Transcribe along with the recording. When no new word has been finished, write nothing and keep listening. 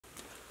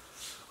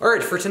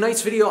Alright, for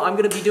tonight's video, I'm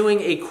going to be doing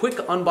a quick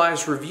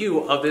unbiased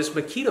review of this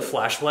Makita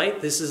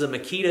flashlight. This is a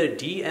Makita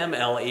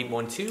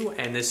DML812,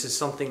 and this is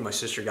something my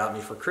sister got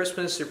me for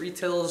Christmas. It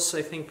retails,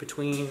 I think,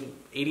 between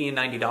 $80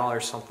 and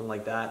 $90, something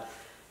like that.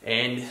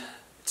 And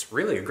it's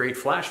really a great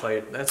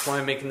flashlight. That's why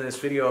I'm making this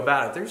video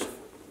about it. There's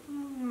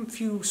a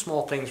few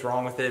small things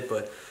wrong with it,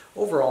 but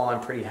overall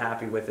I'm pretty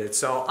happy with it.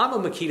 So I'm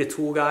a Makita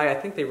tool guy. I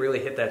think they really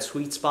hit that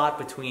sweet spot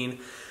between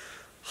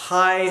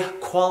high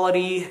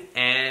quality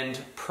and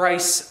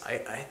price. I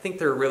think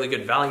they're a really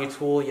good value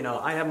tool. You know,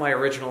 I have my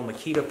original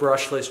Makita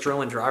brushless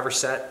drill and driver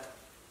set.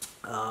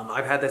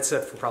 I've had that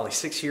set for probably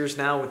 6 years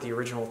now with the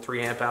original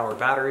 3 amp hour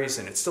batteries,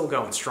 and it's still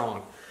going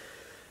strong.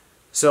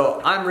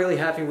 So I'm really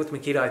happy with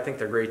Makita. I think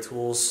they're great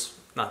tools.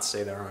 Not to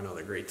say there aren't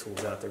other great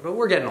tools out there, but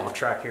we're getting off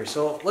track here.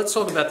 So let's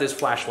talk about this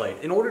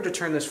flashlight. In order to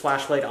turn this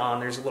flashlight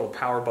on, there's a little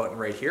power button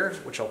right here,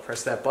 which I'll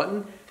press that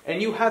button,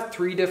 and you have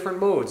 3 different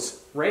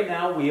modes. Right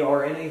now we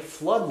are in a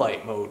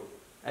floodlight mode.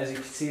 As you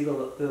can see,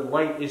 the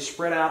light is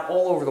spread out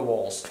all over the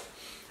walls.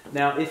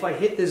 Now if I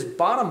hit this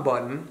bottom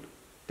button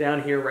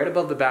down here right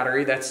above the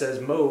battery that says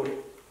mode,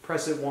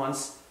 press it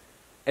once,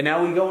 and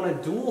now we go in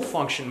a dual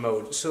function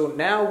mode. So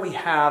now we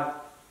have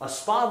a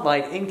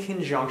spotlight in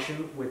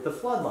conjunction with the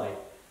floodlight.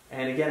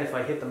 And again, if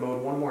I hit the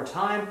mode one more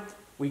time,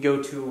 we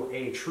go to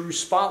a true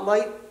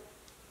spotlight. And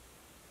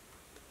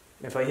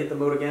if I hit the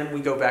mode again,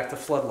 we go back to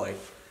floodlight.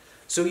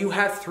 So you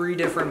have 3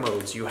 different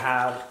modes. You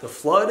have the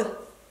flood,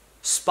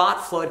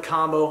 spot flood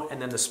combo,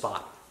 and then the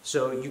spot.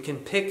 So you can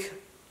pick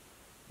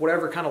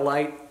whatever kind of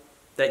light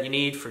that you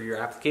need for your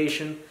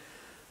application.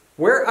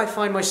 Where I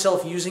find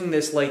myself using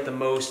this light the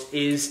most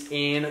is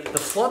in the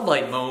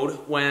floodlight mode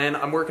when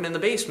I'm working in the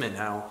basement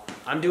now.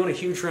 I'm doing a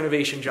huge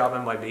renovation job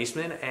in my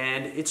basement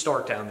and it's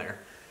dark down there.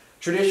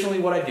 Traditionally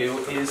what I do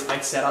is I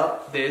set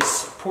up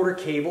this Porter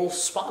cable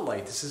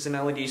spotlight. This is an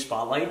LED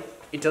spotlight.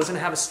 It doesn't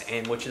have a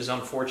stand, which is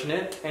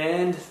unfortunate,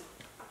 and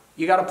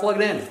you got to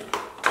plug it in.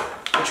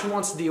 Which who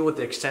wants to deal with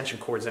the extension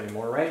cords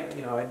anymore, right?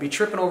 You know, I'd be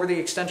tripping over the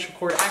extension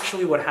cord.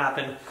 Actually what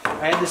happened,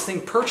 I had this thing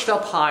perched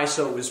up high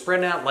so it was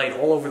spreading out light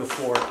all over the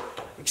floor.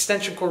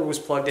 Extension cord was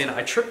plugged in.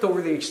 I tripped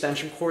over the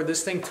extension cord.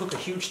 This thing took a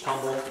huge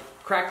tumble,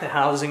 cracked the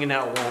housing, and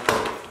now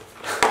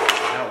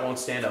it won't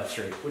stand up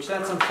straight, which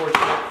that's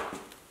unfortunate.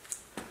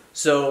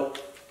 So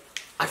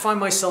I find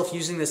myself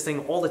using this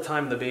thing all the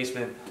time in the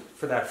basement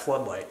for that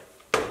floodlight.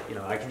 You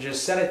know, I can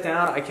just set it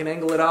down, I can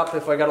angle it up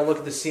if I got to look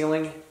at the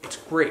ceiling. It's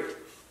great.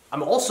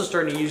 I'm also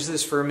starting to use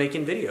this for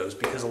making videos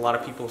because a lot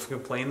of people have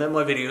complained that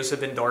my videos have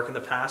been dark in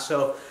the past,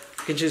 so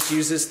I can just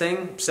use this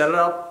thing, set it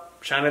up,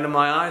 shine it in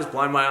my eyes,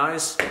 blind my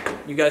eyes.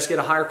 You guys get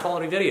a higher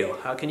quality video.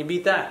 How can you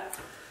beat that?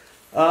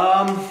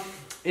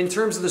 In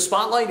terms of the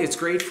spotlight, it's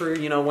great for,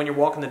 you know, when you're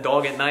walking the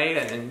dog at night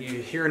and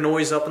you hear a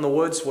noise up in the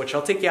woods, which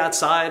I'll take you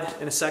outside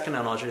in a second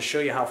and I'll just show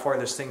you how far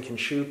this thing can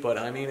shoot. But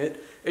I mean,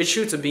 it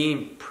shoots a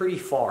beam pretty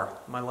far.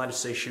 Am I allowed to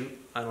say shoot?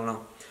 I don't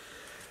know.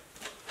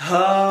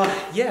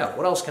 Yeah,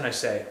 what else can I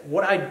say?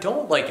 What I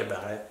don't like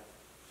about it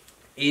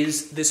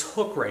is this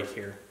hook right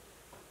here.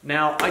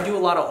 Now, I do a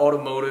lot of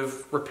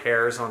automotive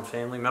repairs on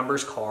family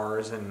members'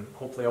 cars, and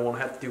hopefully I won't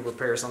have to do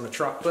repairs on the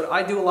truck, but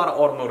I do a lot of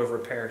automotive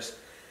repairs.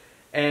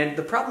 And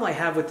the problem I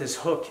have with this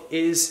hook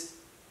is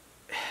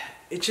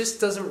it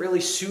just doesn't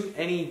really suit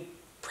any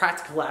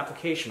practical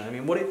application. I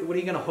mean, what are you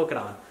going to hook it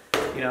on?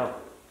 You know,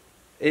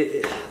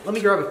 let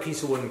me grab a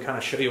piece of wood and kind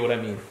of show you what I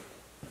mean.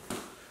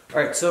 All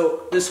right,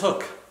 so this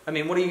hook, I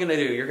mean, what are you going to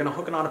do? You're going to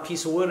hook it on a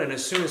piece of wood, and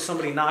as soon as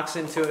somebody knocks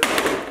into it,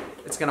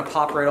 it's going to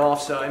pop right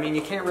off. So, I mean,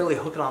 you can't really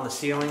hook it on the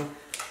ceiling.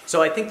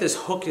 So I think this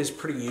hook is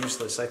pretty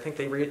useless. I think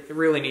they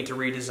really need to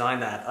redesign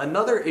that.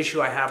 Another issue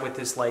I have with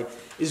this light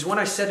is when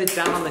I set it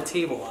down on the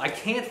table, I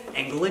can't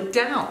angle it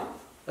down.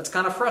 That's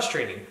kind of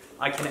frustrating.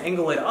 I can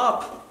angle it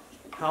up.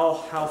 How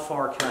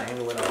far can I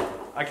angle it up?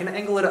 I can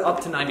angle it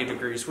up to 90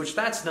 degrees, which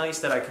that's nice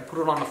that I can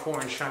put it on the floor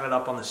and shine it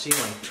up on the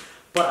ceiling.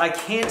 But I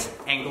can't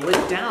angle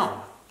it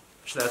down,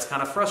 so that's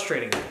kind of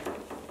frustrating.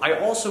 I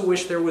also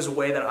wish there was a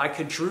way that I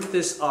could droop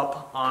this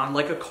up on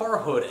like a car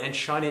hood and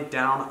shine it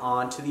down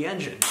onto the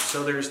engine.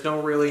 So there's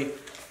no really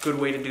good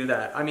way to do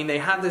that. I mean, they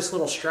have this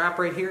little strap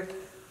right here.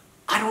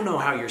 I don't know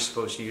how you're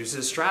supposed to use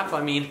this strap.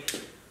 I mean,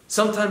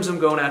 sometimes I'm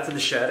going out to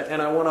the shed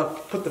and I want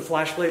to put the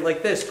flashlight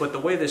like this, but the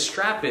way this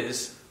strap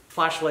is,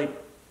 flashlight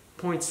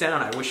points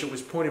down. I wish it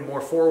was pointed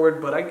more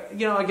forward, but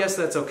I guess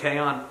that's okay.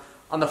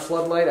 On the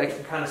floodlight, I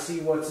can kind of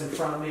see what's in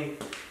front of me.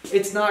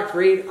 It's not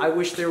great. I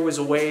wish there was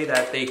a way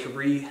that they could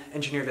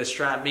re-engineer this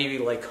strap, maybe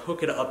like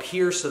hook it up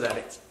here so that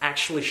it's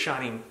actually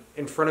shining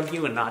in front of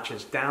you and not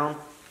just down.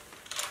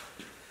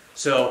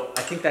 So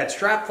I think that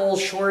strap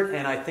falls short,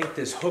 and I think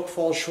this hook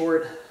falls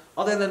short.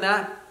 Other than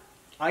that,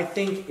 I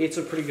think it's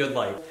a pretty good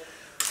light.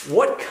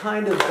 What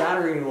kind of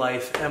battery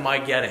life am I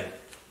getting?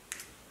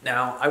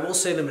 Now, I will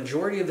say the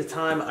majority of the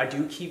time I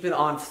do keep it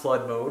on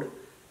flood mode.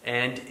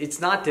 And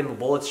it's not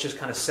dimmable, it's just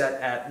kind of set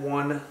at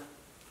 1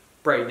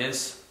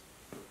 brightness.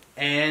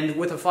 And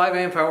with a 5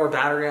 amp hour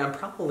battery, I'm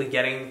probably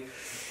getting,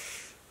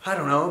 I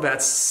don't know,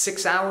 about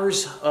 6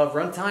 hours of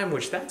runtime,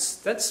 which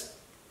that's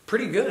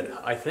pretty good,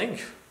 I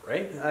think.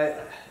 right?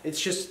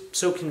 It's just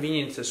so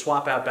convenient to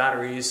swap out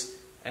batteries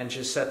and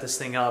just set this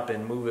thing up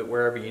and move it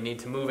wherever you need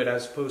to move it,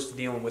 as opposed to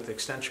dealing with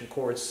extension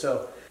cords.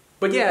 So,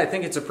 but yeah, I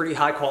think it's a pretty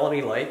high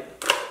quality light.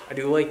 I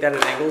do like that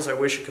it angles. I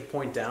wish it could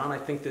point down. I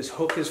think this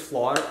hook is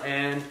flawed,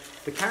 and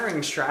the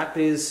carrying strap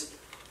is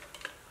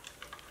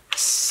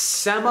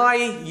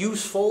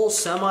semi-useful,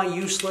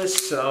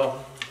 semi-useless.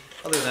 So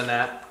other than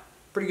that,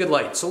 pretty good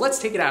light. So let's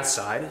take it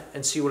outside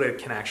and see what it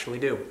can actually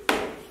do.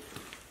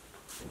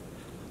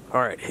 All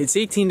right, it's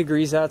 18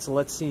 degrees out, so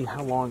let's see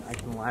how long I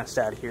can last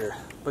out here.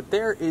 But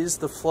there is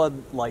the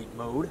floodlight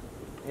mode,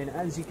 and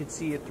as you can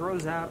see, it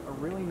throws out a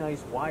really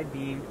nice wide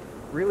beam,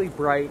 really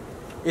bright.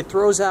 It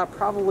throws out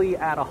probably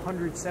at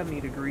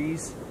 170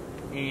 degrees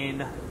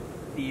in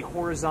the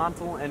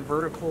horizontal and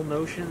vertical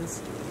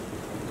notions.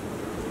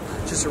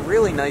 Just a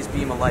really nice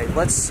beam of light.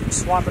 Let's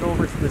swap it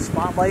over to the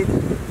spotlight.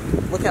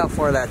 Look how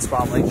far that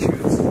spotlight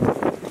shoots.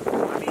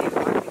 I mean,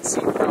 I can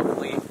see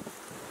probably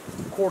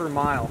a quarter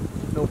mile,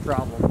 no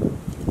problem.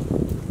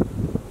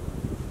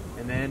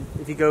 And then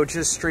if you go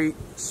just straight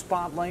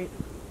spotlight,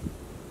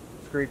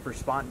 it's great for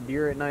spotting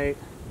deer at night.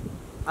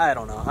 I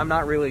don't know. I'm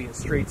not really a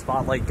straight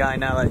spotlight guy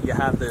now that you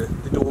have the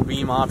dual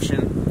beam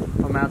option.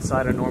 If I'm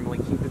outside, I normally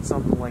keep it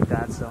something like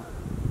that. So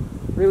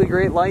really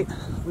great light.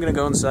 I'm gonna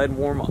go inside and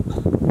warm up.